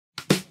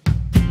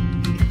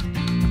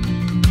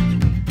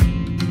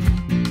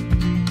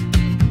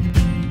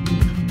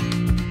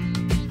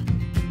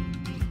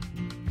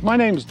My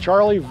name is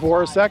Charlie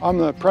Voracek. I'm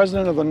the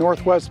president of the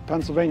Northwest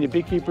Pennsylvania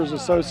Beekeepers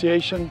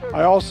Association.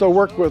 I also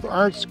work with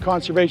Ernst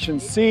Conservation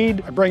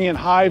Seeds. I bring in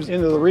hives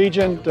into the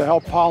region to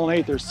help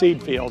pollinate their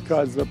seed field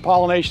because the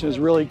pollination is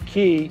really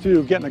key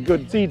to getting a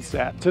good seed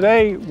set.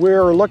 Today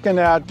we're looking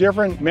at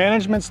different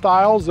management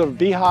styles of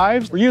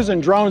beehives. We're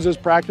using drones as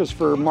practice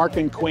for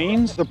marking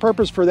queens. The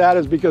purpose for that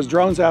is because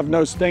drones have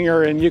no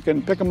stinger and you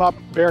can pick them up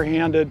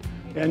barehanded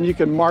and you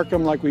can mark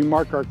them like we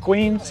mark our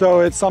queen. So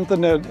it's something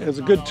that is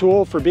a good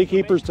tool for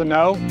beekeepers to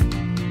know.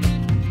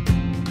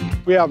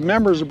 We have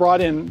members who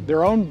brought in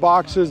their own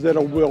boxes that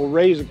will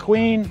raise a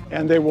queen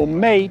and they will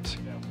mate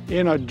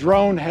in a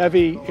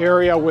drone-heavy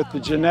area with the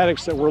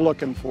genetics that we're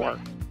looking for.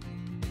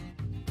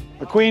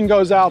 The queen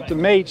goes out to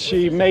mate,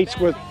 she mates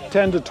with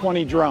 10 to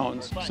 20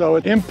 drones. So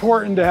it's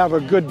important to have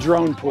a good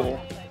drone pool.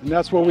 And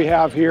that's what we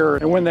have here.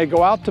 And when they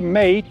go out to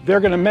mate,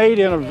 they're going to mate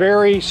in a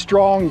very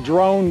strong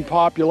drone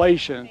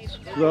population.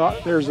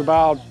 There's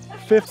about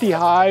 50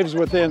 hives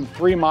within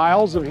 3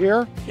 miles of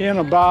here. In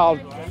about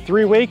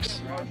 3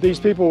 weeks, these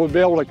people will be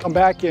able to come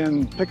back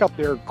and pick up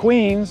their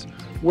queens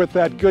with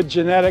that good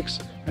genetics,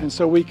 and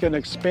so we can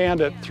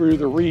expand it through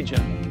the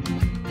region.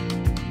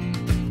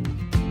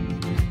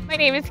 My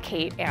name is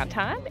Kate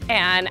Anton,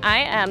 and I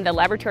am the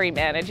laboratory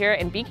manager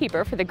and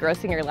beekeeper for the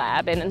Grozinger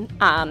lab. And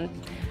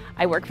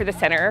I work for the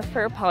Center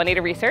for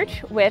Pollinator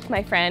Research with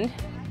my friend.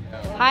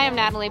 Hi, I'm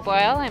Natalie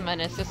Boyle. I'm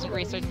an assistant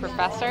research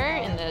professor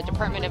in the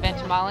Department of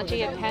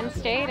Entomology at Penn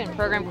State and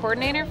program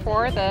coordinator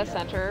for the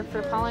Center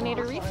for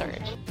Pollinator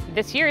Research.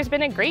 This year has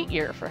been a great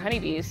year for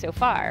honeybees so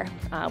far.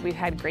 We've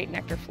had great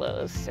nectar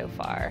flows so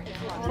far.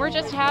 We're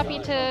just happy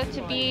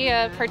to be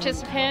a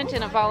participant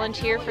and a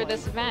volunteer for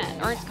this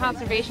event. Ernst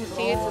Conservation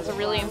Seeds is a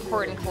really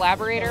important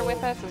collaborator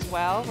with us as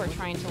well. We're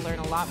trying to learn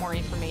a lot more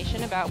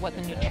information about what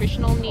the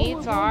nutritional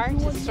needs are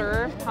to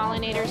serve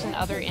pollinators and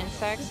other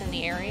insects in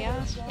the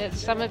area. As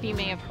some of you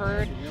may have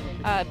heard,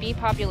 bee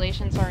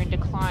populations are in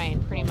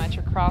decline pretty much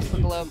across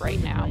the globe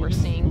right now. We're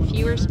seeing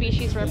fewer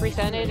species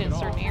represented in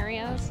certain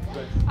areas,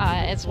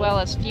 as well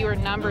as fewer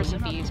numbers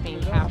of bees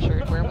being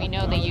captured where we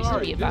know they used to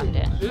be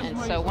abundant. And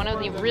so one of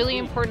the really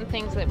important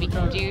things that we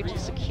can do to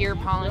secure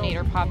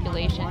pollinator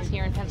populations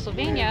here in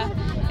Pennsylvania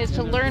is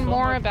to learn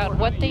more about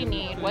what they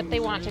need, what they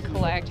want to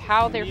collect,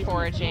 how they're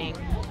foraging,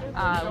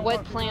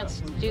 what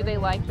plants do they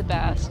like the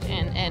best,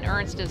 and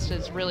Ernst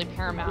is really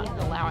paramount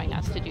in allowing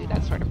us to do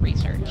that sort of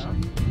research.